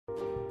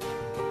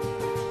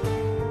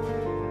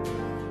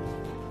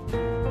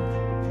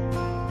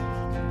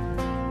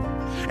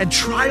And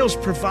trials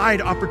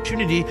provide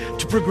opportunity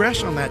to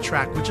progress on that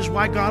track, which is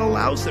why God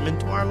allows them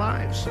into our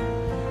lives.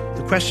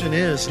 The question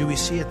is, do we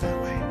see it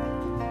that way?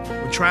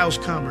 When trials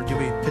come, or do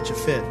we pitch a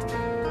fit?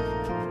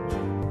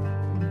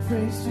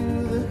 Praise to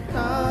the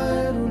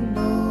God who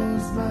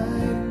knows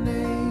my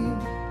name.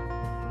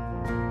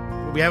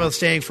 We have a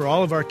saying for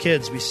all of our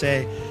kids. We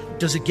say,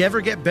 does it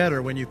ever get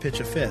better when you pitch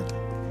a fit?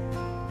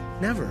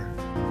 Never.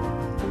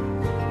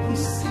 He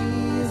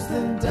sees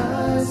the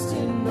dust,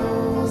 he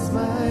knows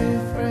my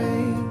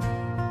frame.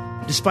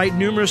 Despite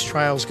numerous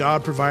trials,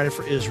 God provided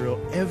for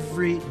Israel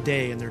every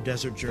day in their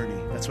desert journey.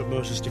 That's what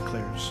Moses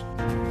declares.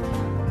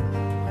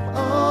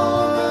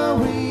 All my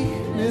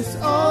weakness,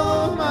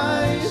 all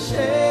my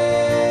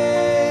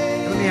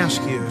shame. Let me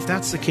ask you, if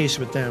that's the case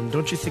with them,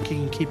 don't you think he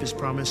can keep his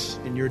promise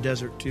in your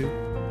desert too?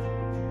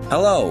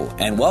 Hello,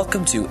 and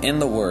welcome to In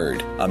the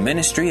Word, a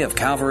ministry of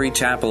Calvary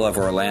Chapel of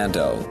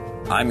Orlando.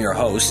 I'm your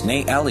host,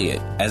 Nate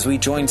Elliott, as we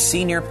join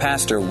Senior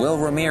Pastor Will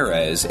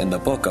Ramirez in the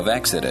book of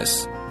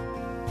Exodus.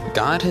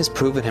 God has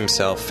proven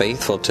himself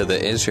faithful to the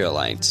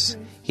Israelites.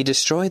 He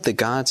destroyed the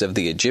gods of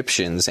the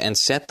Egyptians and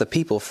set the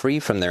people free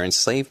from their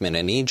enslavement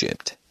in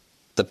Egypt.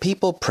 The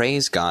people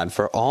praised God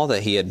for all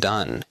that he had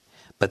done,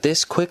 but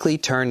this quickly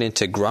turned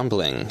into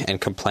grumbling and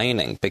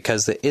complaining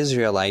because the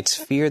Israelites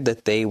feared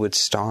that they would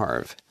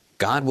starve.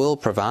 God will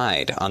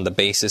provide on the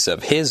basis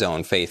of his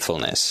own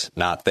faithfulness,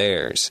 not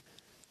theirs.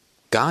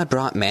 God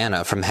brought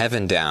manna from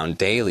heaven down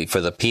daily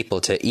for the people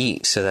to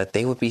eat so that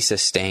they would be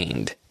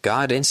sustained.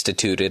 God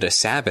instituted a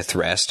Sabbath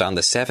rest on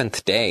the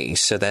seventh day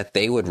so that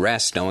they would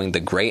rest knowing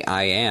the great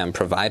I Am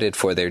provided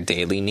for their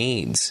daily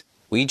needs.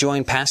 We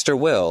join Pastor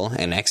Will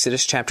in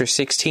Exodus chapter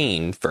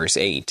 16, verse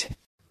 8.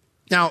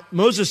 Now,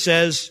 Moses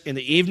says in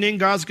the evening,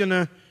 God's going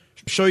to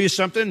show you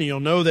something, and you'll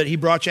know that he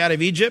brought you out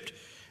of Egypt.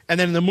 And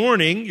then in the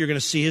morning, you're going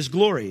to see his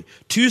glory.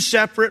 Two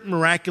separate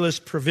miraculous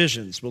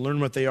provisions. We'll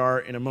learn what they are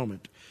in a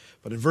moment.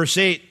 But in verse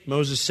 8,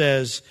 Moses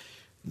says,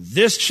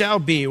 this shall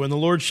be when the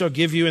Lord shall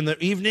give you in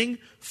the evening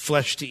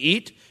flesh to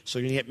eat. So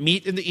you're going to get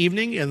meat in the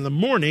evening, and in the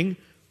morning,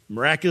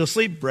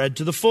 miraculously, bread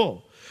to the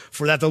full.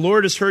 For that the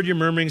Lord has heard your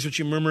murmurings which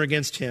you murmur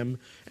against him.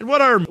 And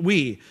what are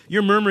we?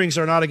 Your murmurings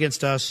are not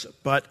against us,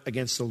 but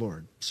against the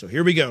Lord. So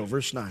here we go,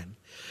 verse 9.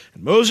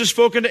 And Moses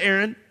spoke unto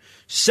Aaron,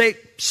 Say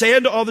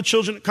unto all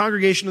the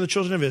congregation of the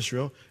children of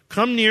Israel,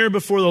 come near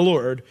before the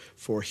Lord,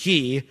 for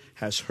he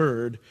has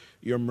heard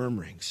your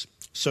murmurings.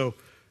 So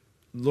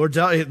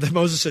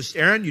Moses says,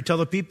 Aaron, you tell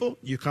the people,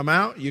 you come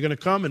out, you're going to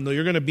come, and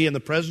you're going to be in the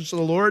presence of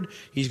the Lord.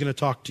 He's going to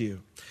talk to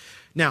you.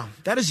 Now,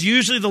 that is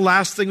usually the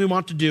last thing we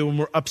want to do when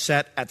we're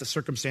upset at the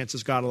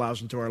circumstances God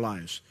allows into our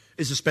lives,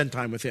 is to spend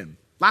time with him.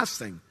 Last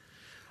thing.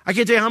 I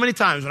can't tell you how many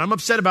times when I'm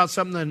upset about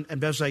something and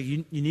Bev's like,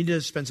 you need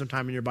to spend some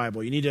time in your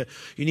Bible. You need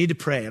to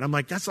pray. And I'm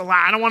like, that's a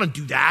lie. I don't want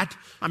to do that.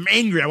 I'm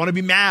angry. I want to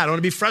be mad. I want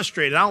to be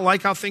frustrated. I don't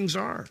like how things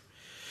are.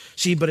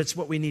 See, but it's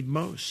what we need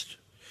most.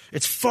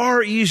 It's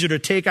far easier to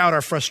take out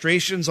our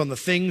frustrations on the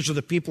things or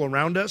the people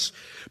around us,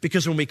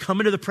 because when we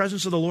come into the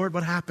presence of the Lord,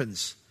 what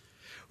happens?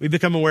 We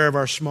become aware of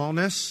our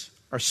smallness,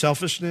 our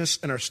selfishness,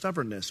 and our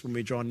stubbornness when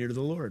we draw near to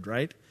the Lord,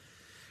 right?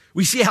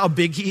 We see how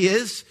big he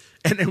is,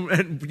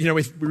 and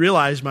we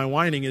realize my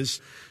whining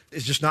is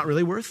just not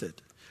really worth it.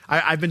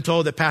 I've been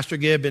told that Pastor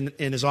Gibb in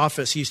his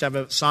office, he used to have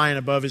a sign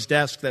above his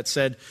desk that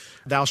said,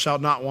 thou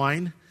shalt not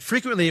whine.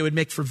 Frequently, it would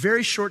make for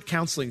very short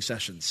counseling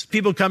sessions.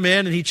 People would come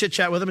in, and he'd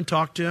chit-chat with them and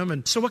talk to them.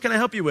 And so what can I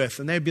help you with?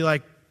 And they'd be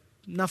like,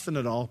 nothing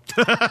at all.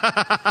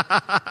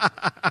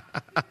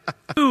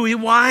 Ooh, we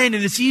whine,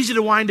 and it's easy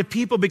to whine to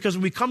people because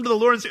when we come to the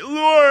Lord and say,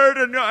 Lord,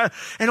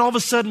 and all of a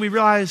sudden we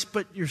realize,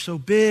 but you're so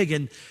big,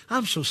 and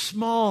I'm so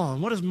small,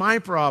 and what is my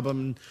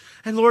problem?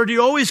 And Lord,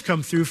 you always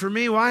come through for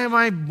me. Why am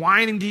I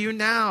whining to you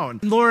now?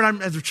 And Lord,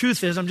 the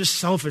truth is, I'm just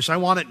selfish. I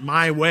want it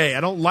my way.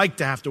 I don't like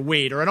to have to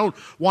wait, or I don't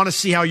want to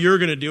see how you're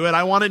going to do it.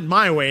 I want it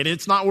my way, and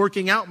it's not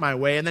working out my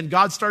way. And then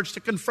God starts to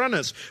confront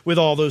us with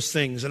all those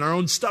things and our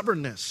own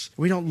stubbornness.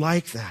 We don't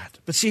like that.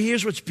 But see,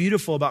 here's what's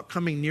beautiful about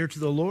coming near to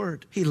the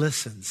Lord. He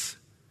listens.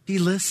 He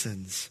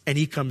listens, and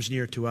he comes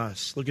near to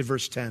us. Look at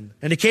verse 10.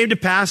 And it came to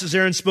pass, as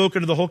Aaron spoke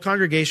unto the whole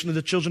congregation of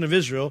the children of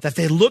Israel, that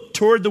they looked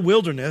toward the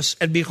wilderness,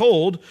 and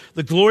behold,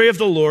 the glory of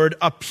the Lord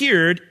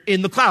appeared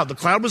in the cloud. The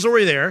cloud was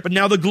already there, but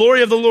now the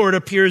glory of the Lord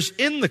appears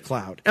in the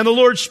cloud. And the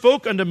Lord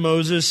spoke unto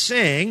Moses,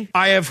 saying,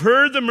 I have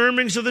heard the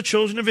murmurings of the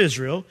children of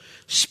Israel.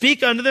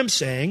 Speak unto them,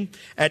 saying,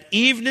 at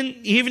evening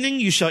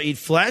you shall eat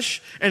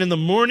flesh, and in the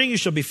morning you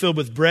shall be filled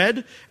with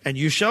bread, and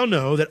you shall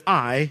know that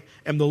I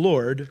am the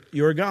Lord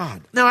your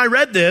God. Now I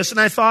read this and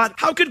I thought,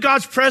 how could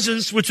God's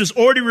presence, which was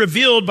already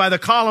revealed by the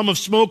column of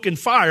smoke and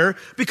fire,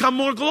 become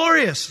more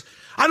glorious?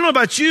 I don't know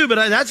about you,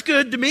 but that's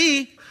good to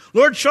me.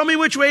 Lord, show me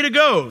which way to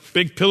go.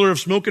 Big pillar of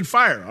smoke and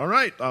fire. All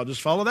right, I'll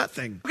just follow that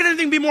thing. How can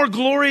anything be more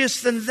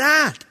glorious than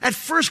that? At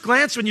first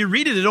glance, when you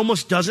read it, it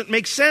almost doesn't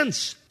make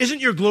sense.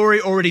 Isn't your glory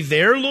already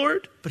there,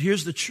 Lord? But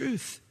here's the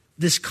truth.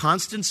 This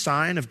constant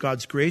sign of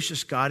God's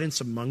gracious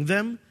guidance among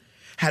them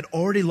had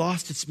already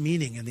lost its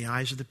meaning in the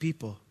eyes of the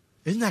people.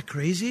 Isn't that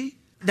crazy?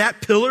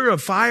 That pillar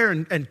of fire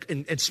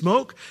and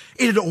smoke,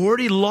 it had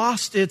already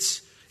lost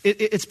its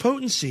It's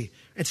potency.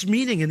 It's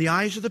meaning in the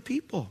eyes of the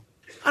people.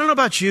 I don't know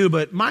about you,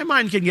 but my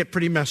mind can get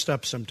pretty messed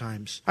up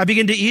sometimes. I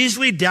begin to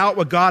easily doubt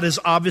what God has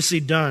obviously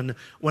done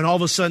when all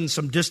of a sudden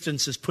some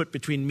distance is put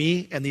between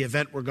me and the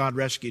event where God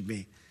rescued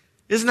me.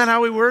 Isn't that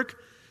how we work?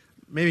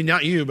 Maybe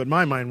not you, but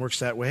my mind works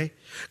that way.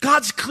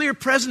 God's clear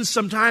presence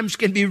sometimes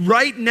can be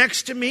right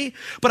next to me,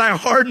 but I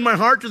harden my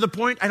heart to the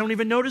point I don't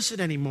even notice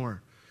it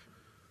anymore.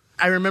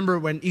 I remember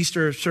when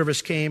Easter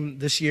service came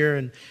this year,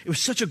 and it was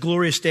such a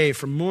glorious day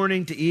from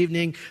morning to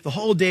evening. The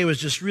whole day was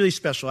just really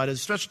special. I had a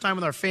special time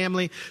with our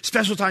family,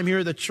 special time here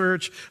at the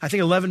church. I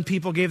think 11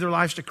 people gave their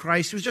lives to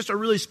Christ. It was just a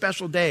really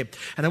special day.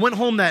 And I went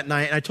home that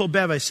night, and I told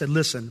Bev, I said,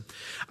 listen,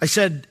 I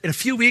said, in a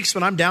few weeks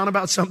when I'm down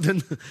about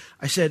something,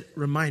 I said,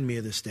 remind me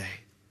of this day.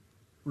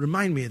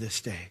 Remind me of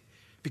this day,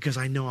 because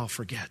I know I'll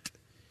forget.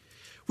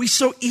 We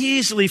so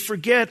easily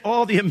forget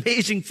all the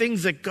amazing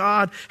things that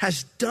God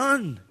has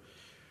done.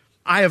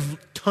 I have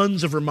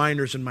tons of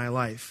reminders in my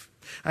life.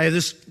 I have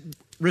this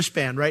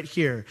wristband right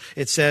here.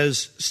 It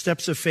says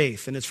Steps of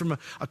Faith, and it's from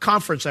a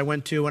conference I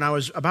went to when I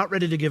was about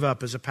ready to give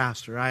up as a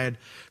pastor. I had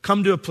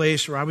come to a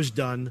place where I was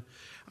done.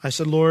 I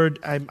said, Lord,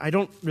 I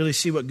don't really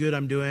see what good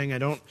I'm doing. I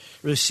don't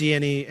really see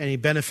any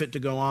benefit to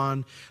go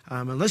on.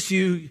 Unless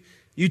you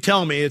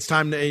tell me it's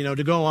time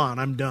to go on,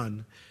 I'm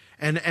done.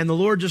 And the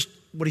Lord just,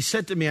 what he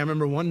said to me, I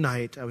remember one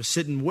night, I was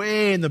sitting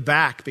way in the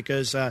back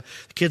because the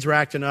kids were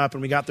acting up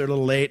and we got there a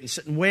little late, and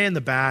sitting way in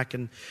the back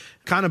and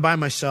kind of by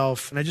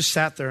myself. And I just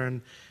sat there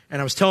and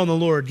I was telling the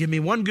Lord, give me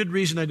one good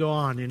reason to go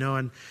on,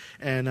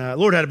 and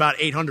Lord had about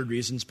 800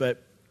 reasons.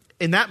 But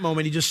in that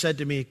moment, he just said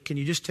to me, can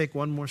you just take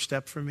one more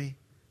step for me?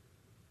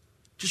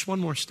 Just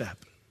one more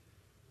step.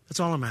 That's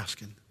all I'm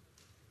asking.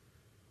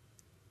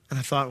 And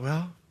I thought,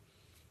 well,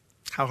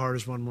 how hard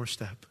is one more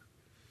step?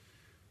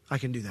 I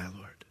can do that,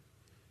 Lord.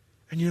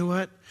 And you know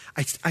what?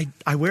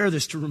 I wear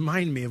this to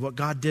remind me of what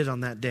God did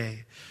on that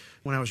day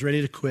when I was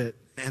ready to quit.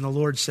 And the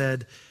Lord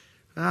said,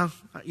 well,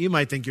 you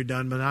might think you're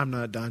done, but I'm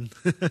not done.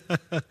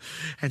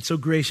 And so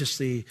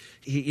graciously,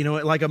 he,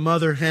 like a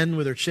mother hen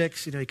with her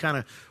chicks, he kind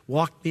of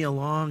walked me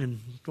along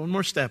and one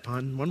more step,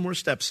 hon. One more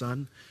step,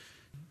 son.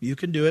 You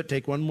can do it.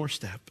 Take one more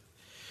step.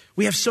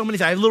 We have so many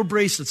things. I have little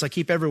bracelets I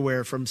keep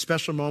everywhere from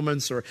special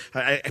moments, or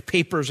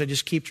papers I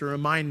just keep to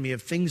remind me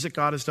of things that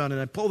God has done. And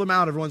I pull them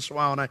out every once in a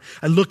while, and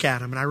I look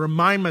at them, and I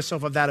remind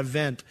myself of that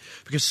event,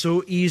 because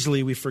so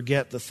easily we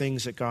forget the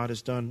things that God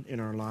has done in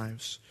our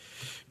lives.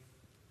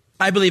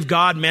 I believe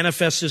God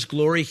manifests his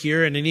glory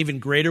here in an even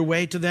greater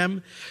way to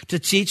them, to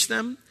teach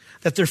them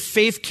that their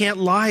faith can't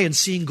lie in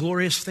seeing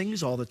glorious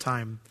things all the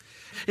time.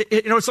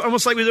 It's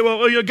almost like we say,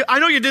 well, I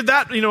know you did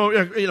that,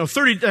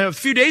 a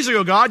few days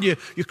ago, God, you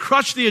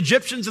crushed the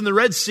Egyptians in the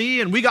Red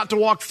Sea, and we got to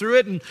walk through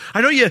it. And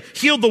I know you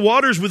healed the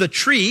waters with a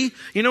tree,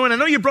 and I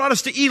know you brought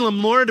us to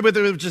Elim, Lord, with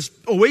this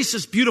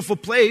oasis, beautiful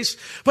place.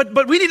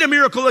 But we need a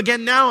miracle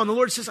again now. And the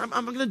Lord says, I'm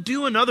going to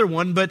do another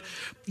one, but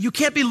you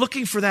can't be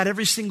looking for that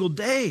every single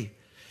day,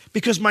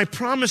 because my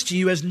promise to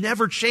you has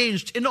never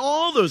changed in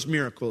all those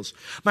miracles.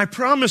 My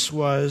promise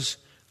was,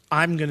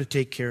 I'm going to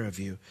take care of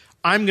you.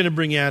 I'm going to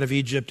bring you out of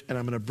Egypt, and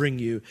I'm going to bring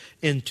you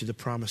into the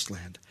promised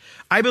land.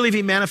 I believe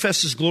he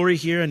manifests his glory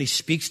here, and he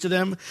speaks to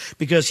them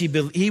because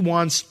he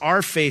wants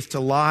our faith to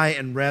lie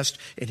and rest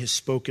in his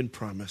spoken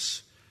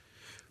promise.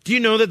 Do you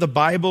know that the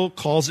Bible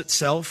calls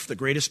itself the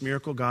greatest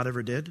miracle God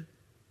ever did?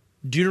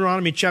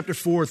 Deuteronomy chapter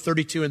 4,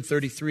 32 and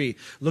 33.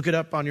 Look it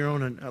up on your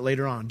own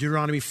later on.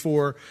 Deuteronomy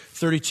 4,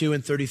 32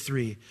 and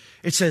 33.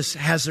 It says,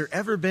 has there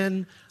ever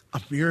been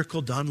a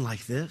miracle done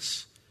like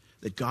this,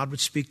 that God would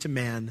speak to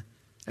man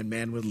and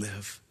man would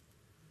live?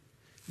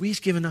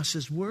 He's given us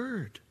his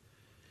word.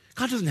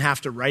 God doesn't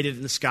have to write it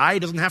in the sky. He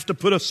doesn't have to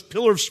put a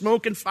pillar of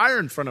smoke and fire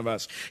in front of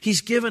us.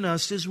 He's given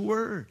us his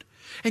word.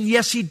 And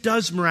yes, he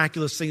does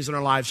miraculous things in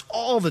our lives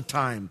all the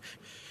time.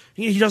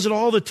 He does it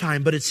all the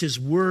time, but it's his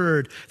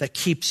word that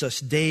keeps us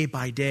day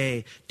by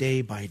day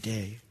by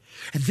day.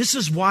 And this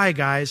is why,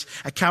 guys,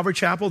 at Calvary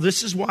Chapel,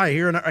 this is why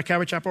here at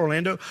Calvary Chapel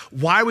Orlando,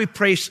 why we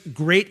place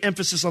great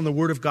emphasis on the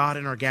word of God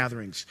in our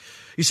gatherings.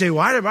 You say,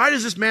 why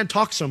does this man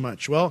talk so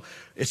much? Well,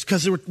 it's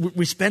because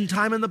we spend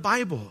time in the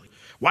Bible.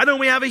 Why don't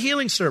we have a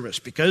healing service?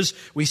 Because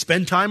we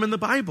spend time in the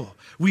Bible.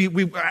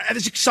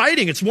 It's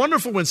exciting. It's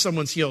wonderful when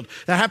someone's healed.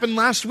 That happened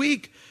last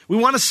week. We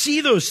want to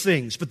see those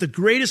things. But the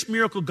greatest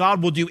miracle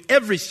God will do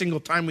every single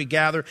time we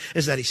gather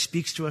is that he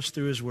speaks to us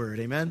through his word.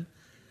 Amen?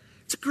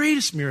 It's the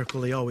greatest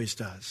miracle he always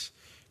does.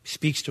 He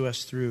speaks to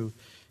us through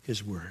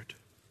his word.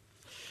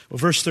 Well,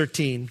 verse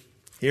 13,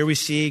 here we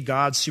see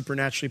God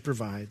supernaturally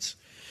provides.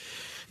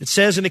 It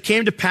says, and it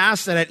came to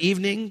pass that at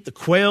evening the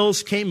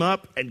quails came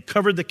up and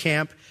covered the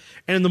camp,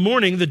 and in the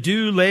morning the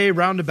dew lay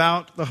round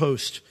about the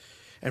host.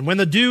 And when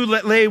the dew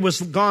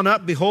was gone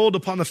up, behold,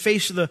 upon the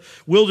face of the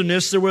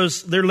wilderness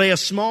there lay a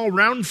small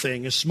round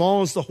thing, as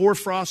small as the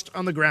hoarfrost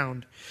on the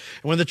ground.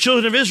 And when the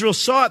children of Israel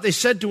saw it, they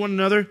said to one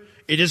another,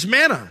 it is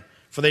manna,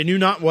 for they knew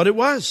not what it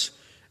was.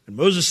 And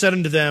Moses said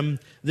unto them,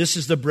 this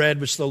is the bread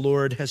which the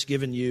Lord has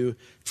given you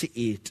to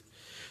eat.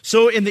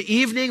 So in the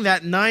evening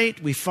that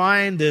night, we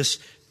find this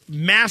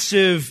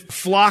massive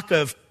flock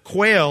of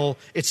quail,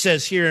 it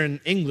says here in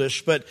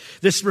English, but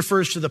this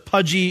refers to the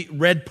pudgy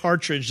red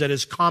partridge that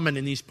is common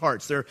in these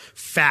parts. They're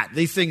fat.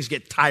 These things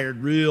get tired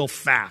real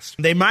fast.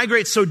 They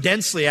migrate so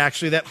densely,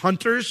 actually, that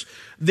hunters,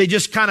 they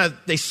just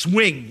they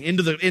swing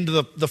into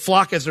the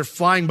flock as they're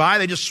flying by.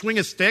 They just swing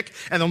a stick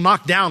and they'll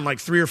knock down like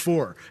 3 or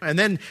 4. And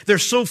then they're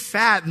so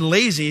fat and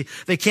lazy,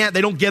 they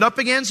don't get up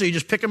again. So you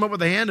just pick them up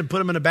with a hand and put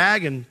them in a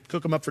bag and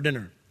cook them up for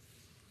dinner.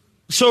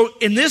 So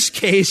in this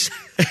case,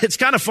 it's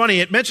kind of funny.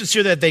 It mentions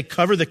here that they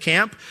cover the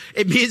camp.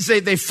 It means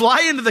they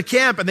fly into the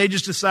camp and they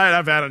just decide,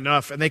 I've had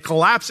enough. And they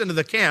collapse into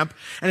the camp.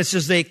 And it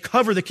says they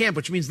cover the camp,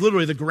 which means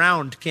literally the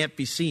ground can't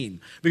be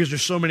seen because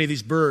there's so many of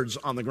these birds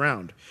on the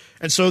ground.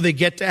 And so they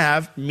get to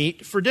have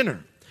meat for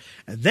dinner.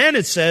 And then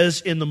it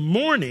says in the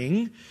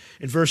morning,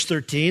 in verse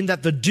 13,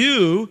 that the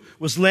dew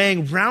was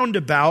laying round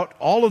about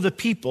all of the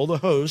people, the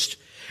host.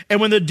 And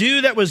when the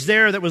dew that was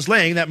there that was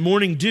laying, that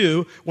morning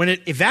dew, when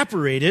it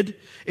evaporated,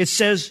 it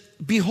says,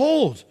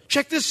 behold,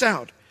 check this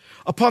out.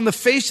 Upon the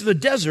face of the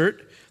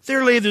desert,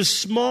 there lay this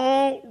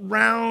small,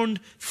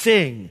 round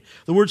thing.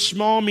 The word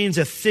small means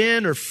a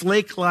thin or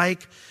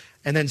flake-like,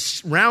 and then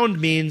round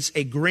means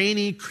a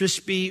grainy,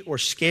 crispy, or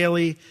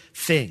scaly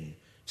thing.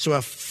 So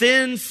a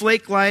thin,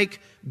 flake-like,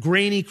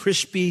 grainy,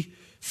 crispy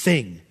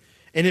thing.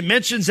 And it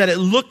mentions that it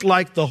looked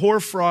like the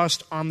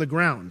hoarfrost on the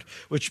ground,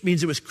 which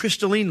means it was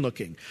crystalline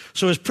looking.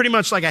 So it was pretty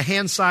much like a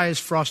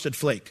hand-sized frosted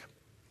flake.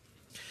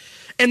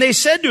 And they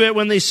said to it,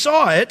 when they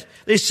saw it,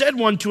 they said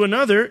one to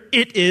another,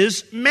 it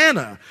is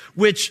manna,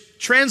 which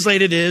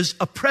translated is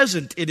a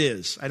present it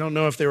is. I don't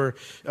know if they were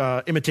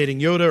imitating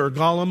Yoda or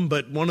Gollum,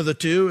 but one of the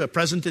two, a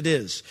present it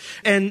is.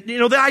 And,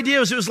 the idea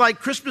was it was like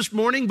Christmas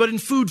morning, but in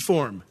food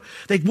form.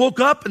 They woke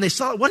up and they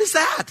saw, what is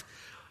that?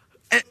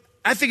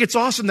 I think it's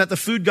awesome that the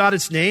food got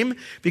its name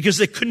because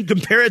they couldn't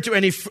compare it to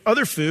any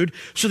other food.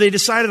 So they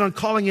decided on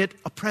calling it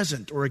a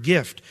present or a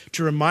gift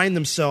to remind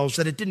themselves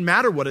that it didn't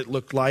matter what it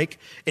looked like.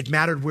 It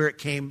mattered where it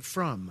came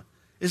from.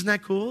 Isn't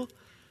that cool?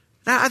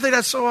 I think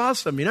that's so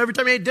awesome. Every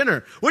time you ate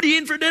dinner, what are you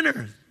eating for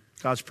dinner?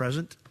 God's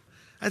present.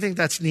 I think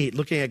that's neat,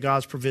 looking at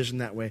God's provision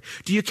that way.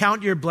 Do you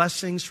count your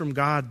blessings from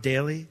God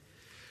daily?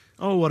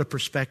 Oh, what a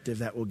perspective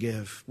that will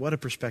give. What a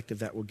perspective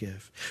that will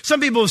give.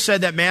 Some people have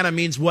said that manna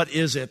means, what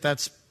is it?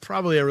 That's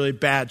probably a really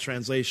bad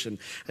translation.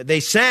 They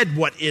said,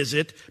 what is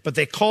it? But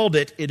they called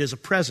it is a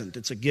present.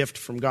 It's a gift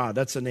from God.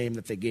 That's the name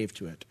that they gave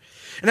to it.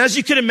 And as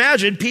you can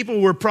imagine,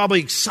 people were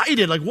probably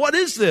excited, like, what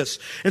is this?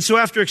 And so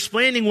after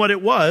explaining what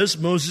it was,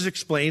 Moses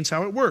explains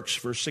how it works.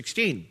 Verse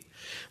 16.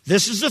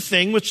 This is the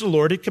thing which the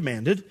Lord had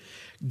commanded.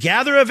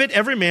 Gather of it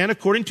every man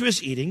according to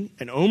his eating,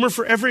 an omer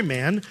for every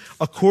man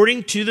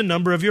according to the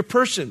number of your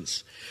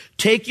persons.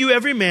 Take you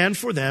every man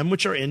for them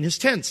which are in his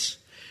tents.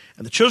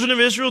 And the children of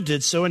Israel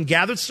did so and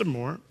gathered some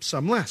more,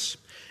 some less.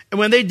 And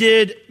when they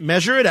did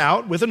measure it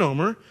out with an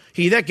omer,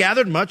 he that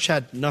gathered much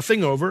had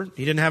nothing over.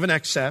 He didn't have an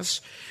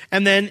excess.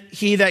 And then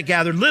he that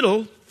gathered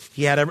little,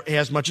 he had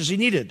as much as he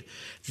needed.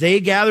 They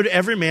gathered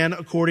every man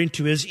according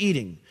to his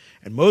eating.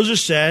 And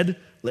Moses said,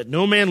 let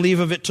no man leave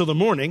of it till the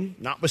morning.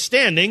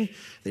 Notwithstanding,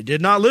 they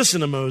did not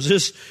listen to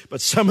Moses,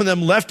 but some of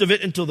them left of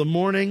it until the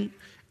morning,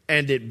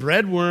 and it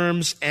bred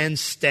worms and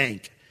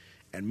stank.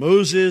 And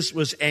Moses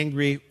was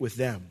angry with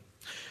them.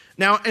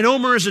 Now, an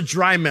omer is a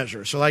dry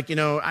measure. So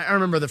I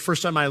remember the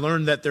first time I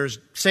learned that there's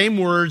same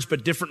words,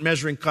 but different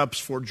measuring cups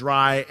for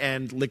dry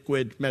and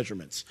liquid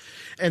measurements.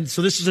 And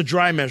so this is a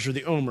dry measure,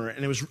 the omer,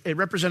 and it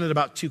represented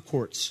about 2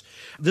 quarts.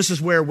 This is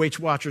where Weight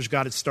Watchers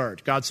got its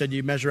start. God said,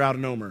 you measure out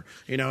an omer,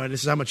 and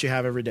this is how much you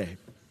have every day.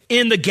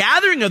 In the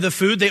gathering of the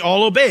food, they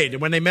all obeyed.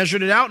 And when they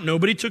measured it out,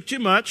 nobody took too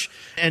much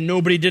and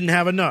nobody didn't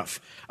have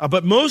enough.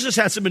 But Moses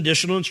had some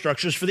additional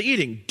instructions for the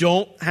eating.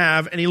 Don't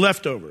have any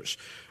leftovers.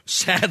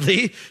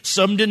 Sadly,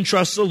 some didn't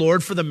trust the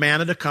Lord for the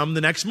manna to come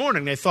the next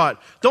morning. They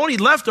thought, don't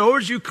eat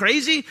leftovers, you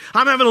crazy?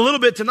 I'm having a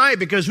little bit tonight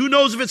because who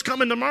knows if it's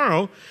coming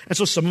tomorrow? And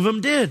so some of them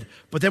did.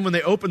 But then when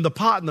they opened the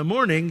pot in the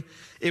morning,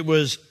 it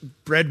was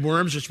bred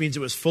worms, which means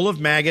it was full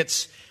of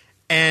maggots,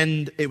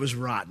 and it was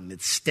rotten.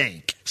 It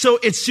stank. So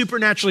it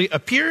supernaturally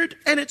appeared,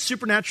 and it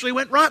supernaturally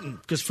went rotten,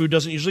 because food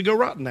doesn't usually go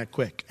rotten that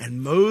quick.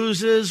 And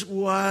Moses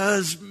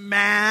was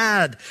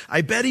mad.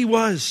 I bet he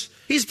was.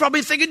 He's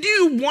probably thinking, do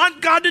you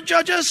want God to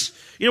judge us?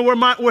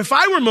 If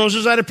I were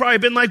Moses, I'd have probably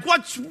been like,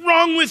 what's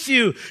wrong with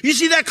you? You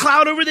see that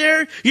cloud over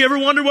there? You ever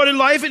wonder what in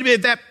life it'd be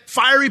if that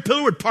fiery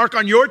pillar would park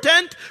on your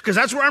tent? Because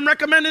that's where I'm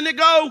recommending it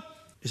go.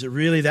 Is it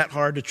really that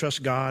hard to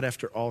trust God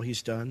after all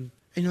he's done?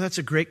 And that's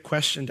a great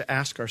question to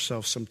ask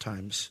ourselves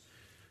sometimes.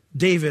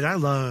 David, I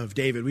love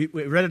David. We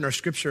read it in our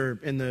scripture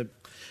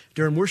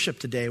during worship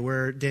today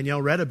where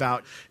Danielle read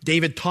about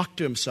David talked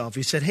to himself.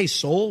 He said, hey,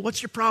 soul,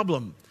 what's your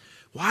problem?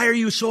 Why are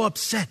you so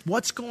upset?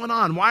 What's going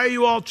on? Why are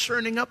you all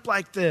churning up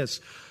like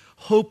this?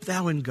 Hope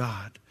thou in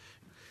God.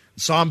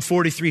 Psalm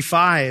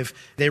 43:5,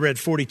 they read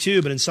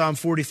 42, but in Psalm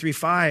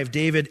 43:5,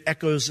 David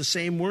echoes the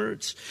same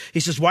words. He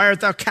says, why art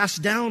thou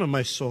cast down, O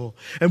my soul?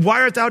 And why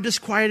art thou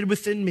disquieted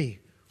within me?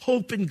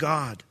 Hope in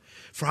God,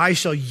 for I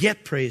shall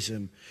yet praise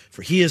him,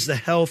 for he is the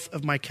health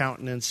of my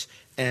countenance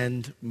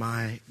and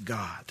my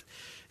God.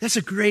 That's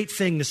a great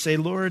thing to say,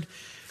 Lord,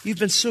 you've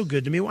been so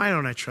good to me. Why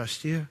don't I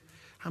trust you?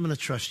 I'm going to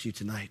trust you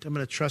tonight. I'm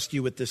going to trust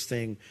you with this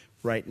thing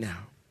right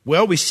now.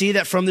 Well, we see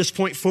that from this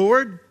point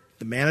forward,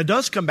 the manna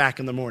does come back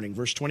in the morning,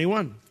 verse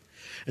 21.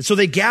 And so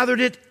they gathered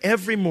it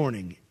every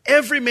morning,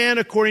 every man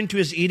according to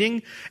his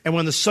eating. And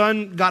when the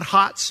sun got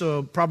hot,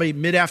 so probably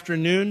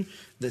mid-afternoon,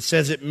 that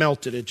says it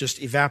melted. It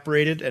just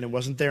evaporated and it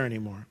wasn't there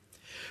anymore.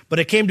 But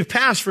it came to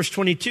pass, verse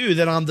 22,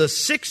 that on the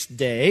sixth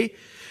day,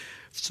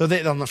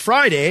 on the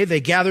Friday, they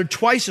gathered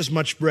twice as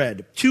much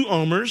bread, 2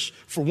 omers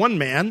for one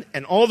man,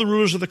 and all the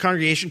rulers of the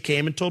congregation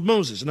came and told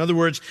Moses. In other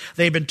words,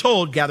 they'd been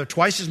told, gather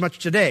twice as much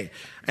today.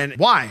 And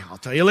why? I'll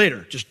tell you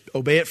later. Just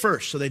obey it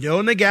first. So they go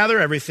and they gather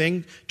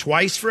everything,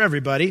 twice for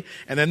everybody,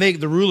 and then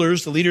the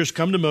leaders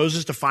come to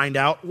Moses to find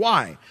out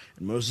why.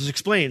 And Moses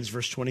explains,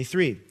 verse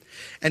 23.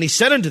 And he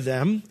said unto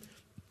them,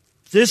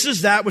 this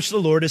is that which the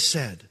Lord has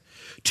said.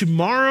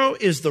 Tomorrow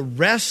is the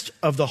rest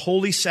of the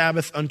holy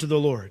Sabbath unto the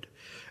Lord.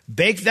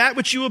 Bake that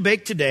which you will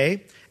bake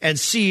today, and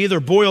seethe or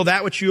boil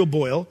that which you will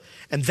boil,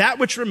 and that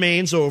which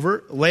remains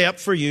over lay up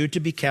for you to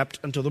be kept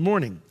until the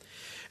morning.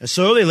 And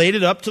so they laid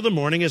it up till the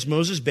morning as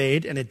Moses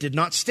bade, and it did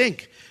not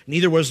stink,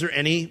 neither was there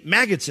any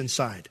maggots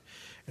inside.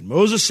 And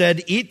Moses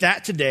said, eat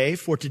that today,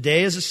 for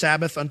today is a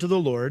Sabbath unto the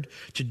Lord.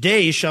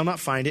 Today you shall not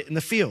find it in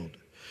the field.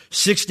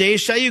 6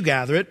 days shall you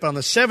gather it, but on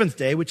the 7th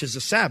day, which is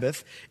the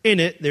Sabbath, in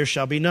it there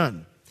shall be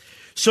none.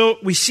 So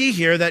we see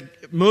here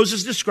that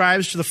Moses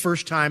describes for the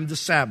first time the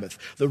Sabbath.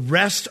 The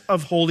rest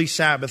of Holy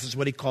Sabbath is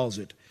what he calls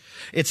it.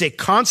 It's a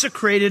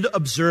consecrated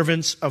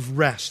observance of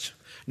rest.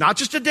 Not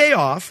just a day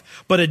off,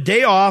 but a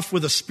day off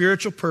with a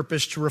spiritual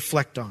purpose to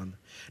reflect on.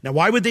 Now,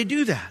 why would they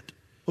do that?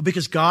 Well,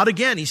 because God,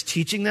 again, he's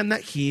teaching them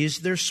that he is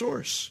their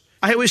source.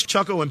 I always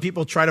chuckle when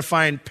people try to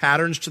find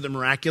patterns to the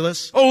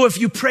miraculous. Oh, if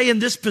you pray in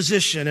this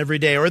position every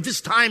day, or at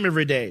this time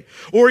every day,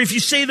 or if you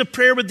say the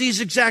prayer with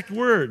these exact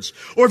words,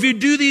 or if you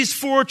do these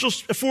four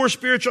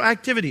spiritual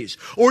activities,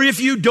 or if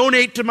you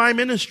donate to my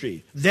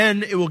ministry,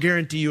 then it will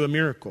guarantee you a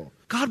miracle.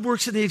 God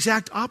works in the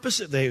exact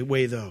opposite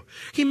way, though.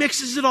 He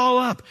mixes it all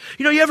up.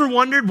 You ever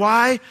wondered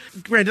why?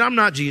 Granted, I'm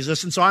not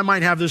Jesus, and so I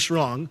might have this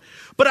wrong.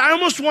 But I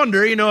almost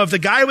wonder, if the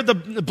guy with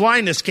the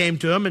blindness came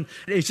to him and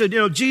he said,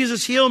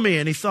 Jesus, heal me.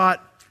 And he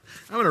thought,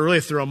 I'm going to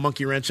really throw a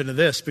monkey wrench into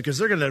this because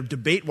they're going to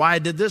debate why I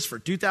did this for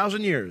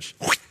 2,000 years.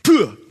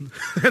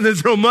 And then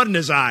throw mud in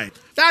his eye.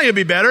 Now you'll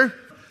be better.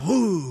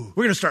 Ooh,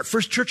 we're going to start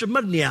First Church of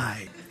Mud in the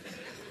Eye.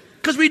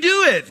 Because we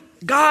do it.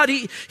 God,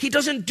 he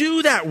doesn't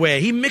do that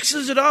way. He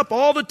mixes it up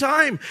all the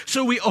time.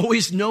 So we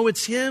always know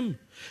it's him.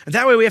 And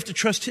that way we have to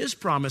trust his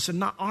promise and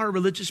not our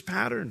religious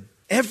pattern.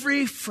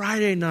 Every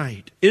Friday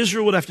night,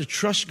 Israel would have to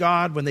trust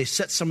God when they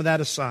set some of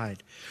that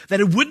aside. That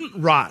it wouldn't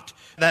rot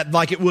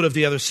like it would of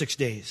the other 6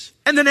 days.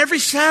 And then every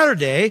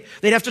Saturday,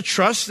 they'd have to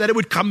trust that it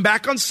would come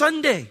back on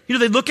Sunday.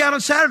 They'd look out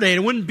on Saturday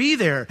and it wouldn't be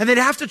there. And they'd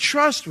have to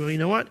trust, well, you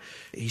know what?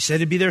 He said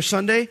it'd be there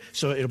Sunday,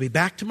 so it'll be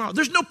back tomorrow.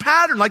 There's no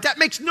pattern. That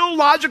makes no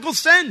logical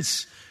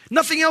sense.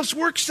 Nothing else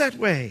works that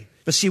way.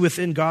 But see,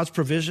 within God's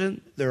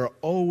provision, there are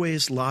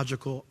always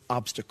logical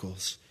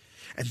obstacles.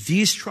 And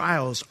these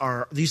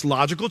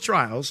logical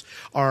trials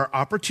are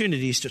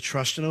opportunities to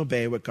trust and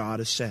obey what God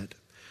has said.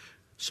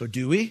 So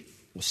do we?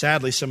 Well,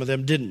 sadly, some of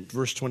them didn't.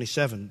 Verse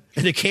 27.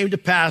 And it came to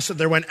pass that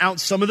there went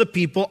out some of the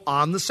people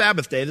on the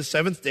Sabbath day, the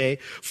 7th day,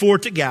 for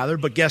to gather.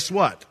 But guess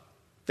what?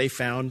 They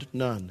found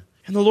none.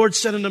 And the Lord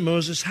said unto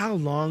Moses, how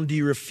long do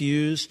you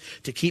refuse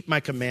to keep my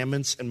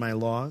commandments and my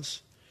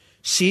laws?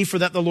 See, for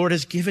that the Lord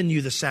has given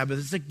you the Sabbath.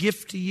 It's a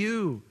gift to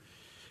you.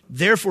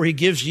 Therefore, he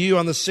gives you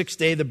on the 6th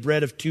day the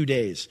bread of 2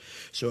 days.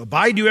 So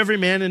abide you every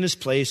man in his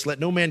place. Let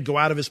no man go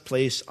out of his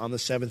place on the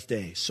 7th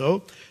day.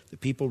 So the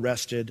people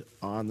rested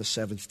on the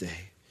 7th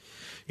day.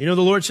 The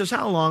Lord says,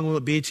 how long will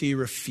it be till you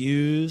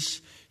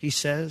refuse, he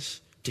says,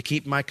 to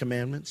keep my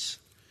commandments?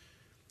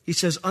 He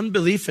says,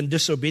 unbelief and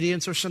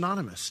disobedience are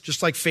synonymous,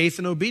 just like faith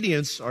and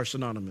obedience are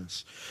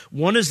synonymous.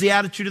 One is the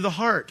attitude of the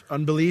heart,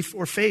 unbelief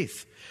or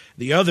faith.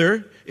 The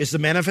other is the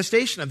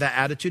manifestation of that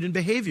attitude and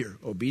behavior,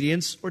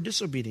 obedience or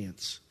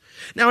disobedience.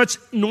 Now, it's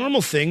a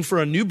normal thing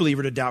for a new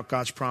believer to doubt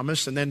God's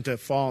promise and then to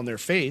fall on their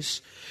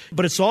face.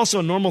 But it's also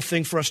a normal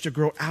thing for us to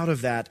grow out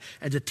of that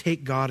and to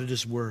take God at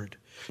his word,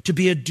 to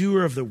be a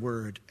doer of the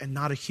word and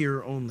not a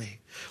hearer only.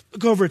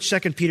 Look over at 2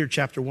 Peter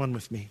chapter 1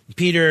 with me.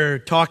 Peter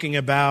talking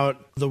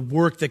about the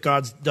work that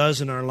God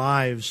does in our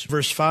lives.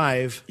 Verse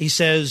 5, he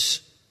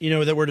says,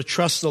 that we're to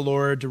trust the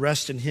Lord, to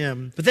rest in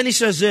him. But then he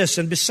says this,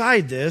 and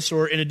beside this,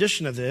 or in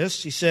addition to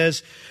this, he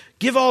says,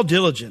 give all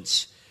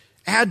diligence.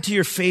 Add to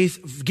your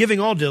faith,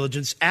 giving all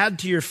diligence, add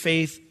to your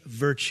faith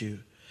virtue,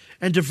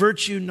 and to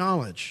virtue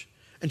knowledge,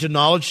 and to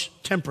knowledge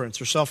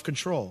temperance or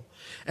self-control,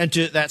 and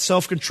to that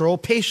self-control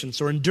patience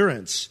or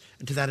endurance,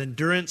 and to that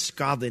endurance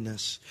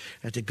godliness,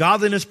 and to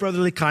godliness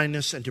brotherly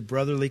kindness, and to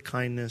brotherly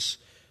kindness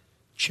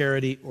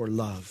charity or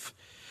love.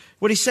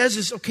 What he says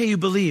is, okay, you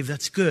believe,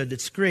 that's good,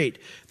 it's great,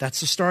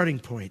 that's the starting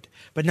point.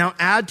 But now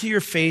add to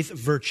your faith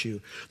virtue.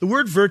 The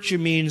word virtue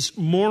means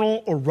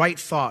moral or right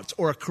thoughts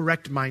or a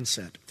correct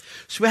mindset.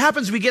 So what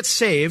happens, we get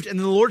saved, and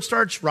then the Lord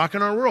starts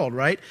rocking our world,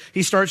 right?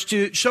 He starts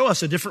to show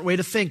us a different way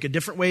to think, a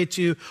different way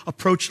to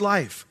approach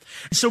life.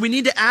 So we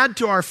need to add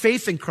to our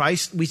faith in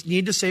Christ. We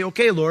need to say,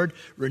 okay, Lord,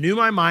 renew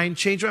my mind,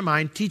 change my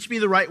mind, teach me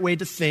the right way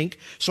to think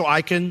so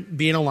I can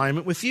be in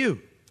alignment with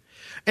you.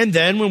 And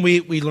then when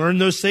we learn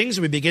those things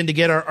and we begin to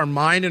get our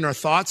mind and our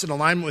thoughts in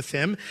alignment with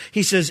him,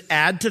 he says,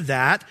 add to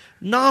that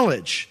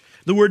knowledge.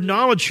 The word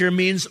knowledge here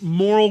means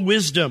moral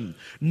wisdom,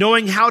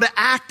 knowing how to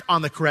act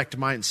on the correct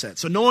mindset.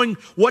 So knowing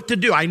what to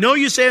do. I know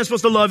you say I'm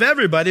supposed to love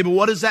everybody, but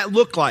what does that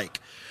look like?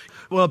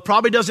 Well, it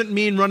probably doesn't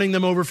mean running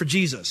them over for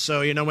Jesus.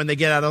 So, when they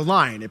get out of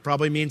line, it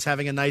probably means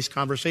having a nice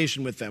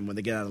conversation with them when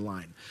they get out of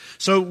line.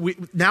 So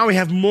now we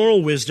have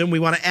moral wisdom. We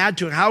want to add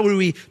to it. How do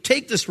we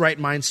take this right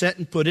mindset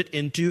and put it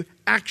into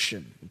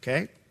action?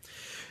 Okay?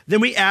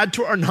 Then we add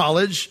to our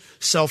knowledge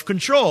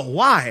self-control.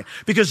 Why?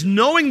 Because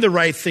knowing the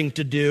right thing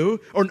to do,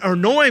 or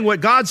knowing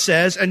what God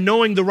says and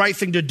knowing the right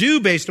thing to do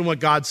based on what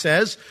God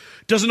says,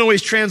 doesn't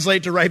always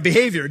translate to right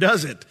behavior,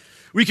 does it?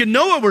 We can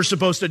know what we're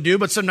supposed to do,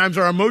 but sometimes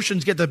our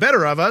emotions get the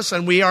better of us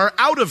and we are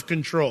out of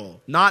control,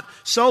 not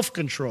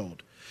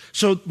self-controlled.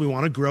 So we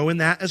want to grow in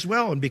that as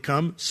well and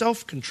become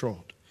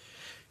self-controlled.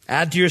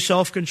 Add to your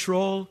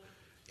self-control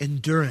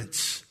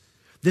endurance.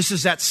 This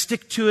is that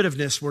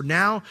stick-to-itiveness where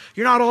now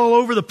you're not all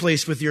over the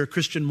place with your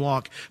Christian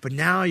walk, but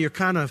now you're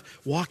kind of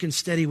walking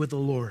steady with the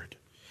Lord.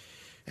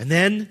 And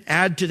then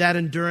add to that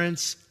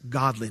endurance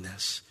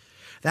godliness.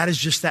 That is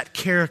just that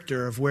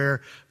character of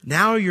where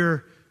now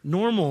your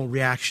normal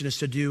reaction is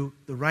to do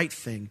the right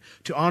thing,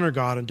 to honor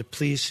God and to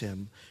please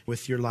him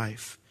with your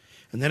life.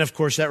 And then, of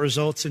course, that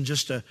results in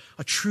just a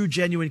true,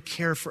 genuine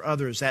care for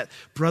others, that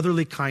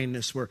brotherly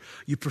kindness where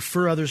you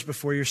prefer others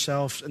before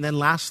yourself. And then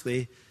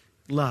lastly,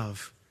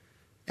 love.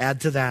 Add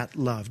to that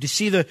love. Do you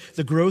see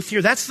the growth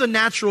here? That's the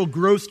natural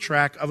growth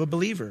track of a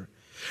believer.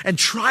 And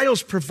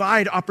trials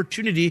provide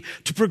opportunity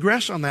to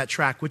progress on that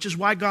track, which is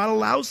why God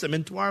allows them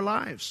into our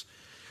lives.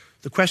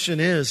 The question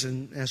is,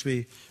 and as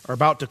we are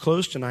about to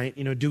close tonight,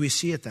 do we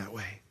see it that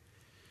way?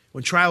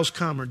 When trials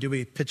come, or do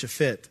we pitch a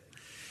fit?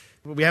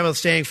 We have a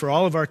saying for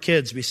all of our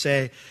kids. We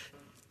say,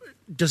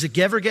 does it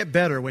ever get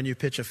better when you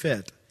pitch a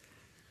fit?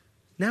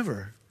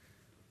 Never.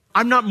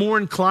 I'm not more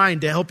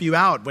inclined to help you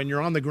out when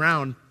you're on the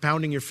ground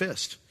pounding your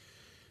fist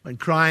and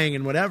crying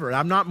and whatever.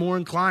 I'm not more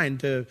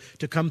inclined to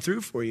come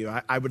through for you.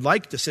 I would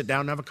like to sit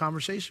down and have a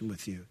conversation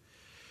with you.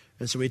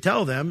 And so we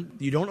tell them,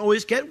 you don't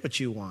always get what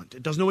you want.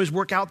 It doesn't always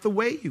work out the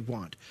way you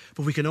want,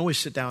 but we can always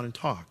sit down and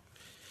talk.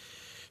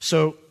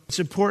 So it's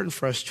important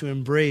for us to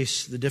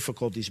embrace the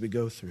difficulties we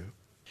go through.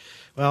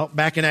 Well,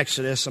 back in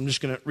Exodus, I'm just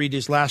going to read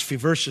these last few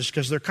verses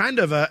because they're kind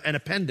of an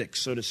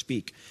appendix, so to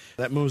speak,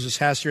 that Moses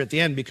has here at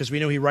the end because we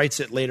know he writes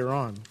it later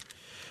on.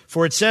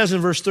 For it says in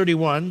verse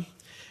 31,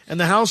 and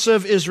the house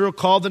of Israel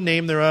called the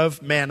name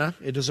thereof manna,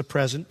 it is a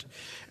present,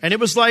 and it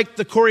was like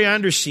the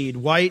coriander seed,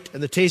 white,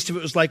 and the taste of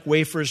it was like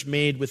wafers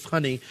made with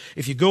honey.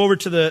 If you go over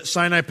to the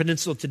Sinai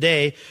Peninsula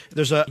today,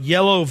 there's a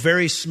yellow,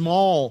 very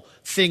small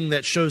thing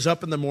that shows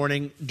up in the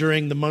morning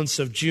during the months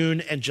of June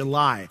and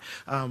July.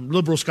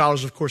 Liberal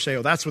scholars, of course, say,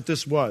 oh, that's what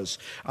this was.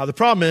 The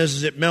problem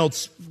is it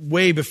melts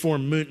way before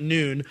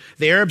noon.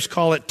 The Arabs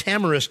call it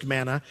tamarisk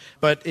manna,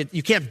 but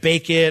you can't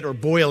bake it or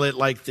boil it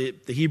like the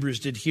Hebrews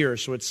did here,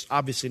 so it's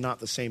obviously not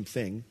the same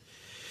thing.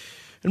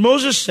 And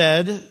Moses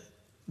said,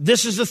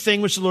 this is the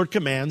thing which the Lord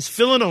commands.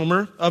 Fill an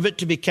omer of it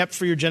to be kept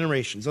for your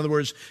generations. In other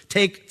words,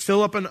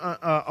 fill up an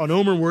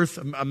omer worth,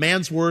 a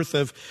man's worth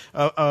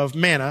of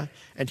manna,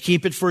 and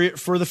keep it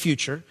for the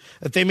future,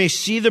 that they may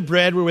see the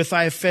bread wherewith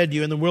I have fed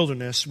you in the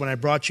wilderness when I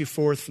brought you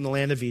forth from the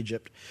land of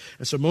Egypt.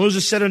 And so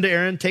Moses said unto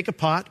Aaron, take a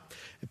pot,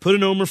 and put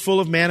an omer full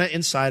of manna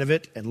inside of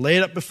it, and lay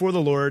it up before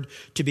the Lord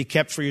to be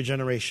kept for your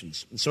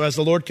generations. And so as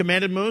the Lord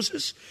commanded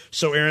Moses,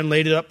 so Aaron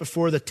laid it up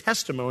before the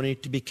testimony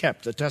to be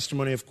kept. The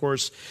testimony, of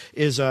course,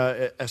 is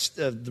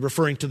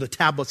referring to the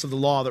tablets of the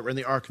law that were in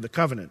the Ark of the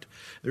Covenant.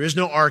 There is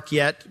no Ark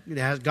yet. He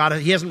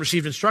hasn't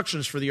received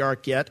instructions for the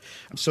Ark yet,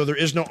 so there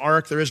is no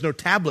Ark, there is no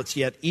tablets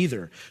yet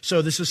either.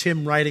 So this is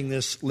him writing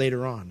this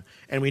later on.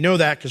 And we know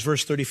that because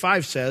verse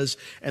 35 says,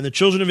 and the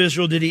children of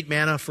Israel did eat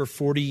manna for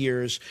 40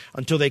 years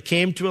until they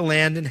came to a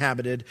land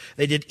inhabited.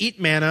 They did eat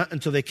manna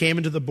until they came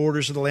into the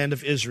borders of the land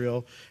of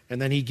Israel.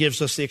 And then he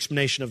gives us the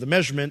explanation of the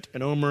measurement.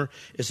 An omer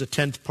is the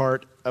 10th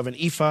part of an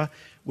ephah.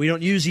 We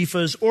don't use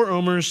ephahs or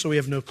omers, so we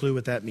have no clue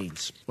what that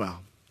means.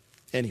 Well,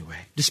 anyway,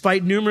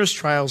 despite numerous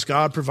trials,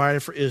 God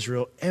provided for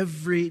Israel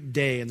every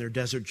day in their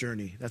desert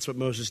journey. That's what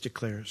Moses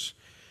declares.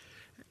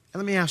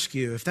 And let me ask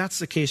you, if that's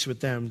the case with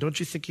them, don't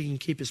you think he can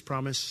keep his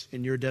promise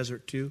in your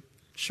desert too?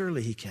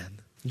 Surely he can.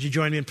 Would you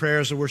join me in prayer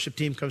as the worship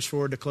team comes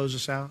forward to close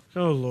us out?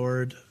 Oh,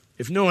 Lord,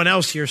 if no one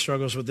else here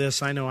struggles with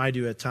this, I know I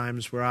do at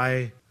times where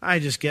I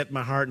just get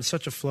my heart in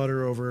such a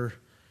flutter over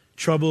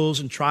troubles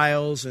and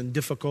trials and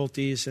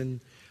difficulties. And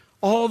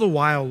all the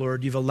while,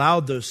 Lord, you've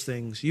allowed those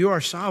things. You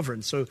are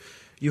sovereign, so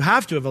you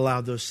have to have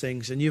allowed those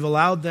things. And you've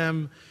allowed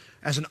them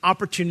as an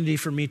opportunity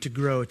for me to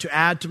grow, to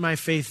add to my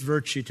faith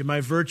virtue, to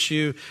my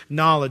virtue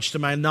knowledge, to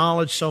my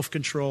knowledge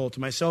self-control, to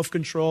my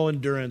self-control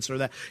endurance, or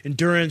that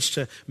endurance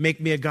to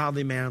make me a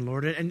godly man,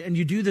 Lord. And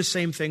you do the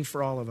same thing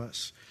for all of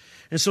us.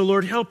 And so,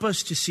 Lord, help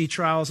us to see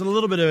trials in a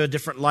little bit of a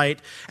different light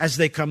as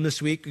they come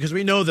this week, because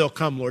we know they'll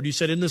come, Lord. You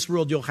said in this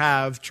world you'll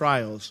have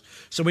trials.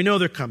 So we know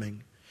they're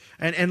coming.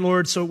 And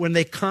Lord, so when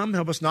they come,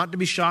 help us not to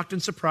be shocked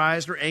and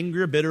surprised or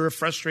angry or bitter or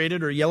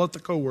frustrated or yell at the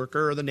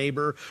coworker or the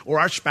neighbor or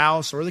our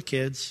spouse or the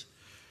kids.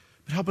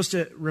 But help us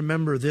to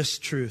remember this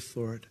truth,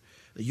 Lord,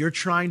 that you're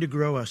trying to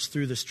grow us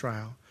through this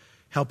trial.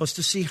 Help us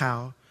to see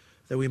how,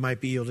 that we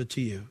might be yielded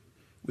to you.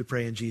 We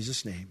pray in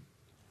Jesus' name.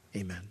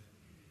 Amen.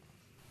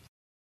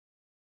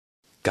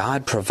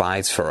 God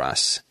provides for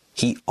us.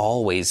 He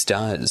always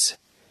does.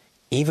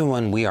 Even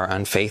when we are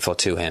unfaithful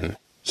to him,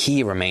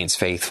 he remains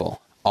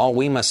faithful. All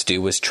we must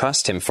do is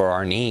trust him for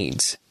our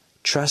needs.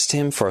 Trust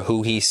him for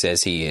who he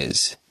says he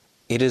is.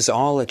 It is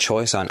all a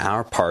choice on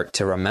our part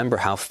to remember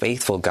how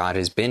faithful God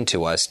has been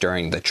to us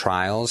during the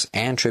trials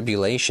and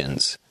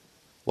tribulations.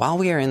 While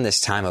we are in this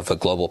time of a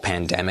global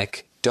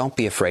pandemic, don't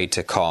be afraid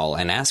to call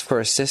and ask for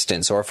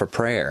assistance or for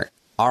prayer.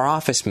 Our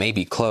office may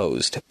be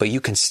closed, but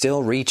you can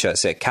still reach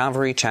us at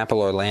Calvary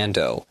Chapel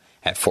Orlando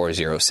at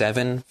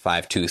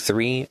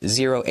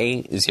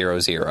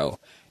 407-523-0800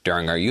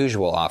 during our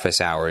usual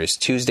office hours,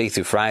 Tuesday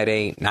through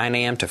Friday, 9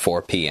 a.m. to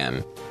 4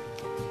 p.m.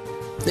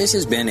 This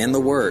has been In the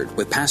Word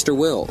with Pastor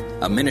Will,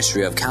 a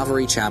ministry of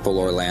Calvary Chapel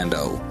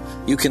Orlando.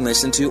 You can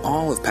listen to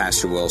all of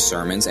Pastor Will's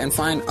sermons and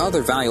find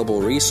other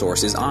valuable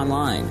resources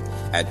online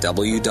at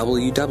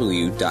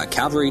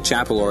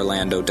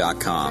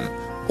www.calvarychapelorlando.com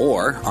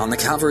or on the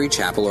Calvary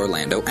Chapel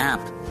Orlando app,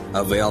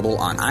 available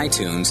on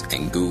iTunes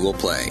and Google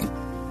Play.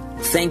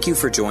 Thank you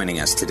for joining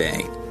us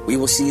today. We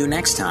will see you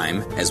next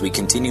time as we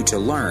continue to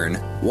learn,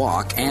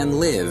 walk, and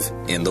live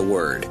in the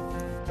Word.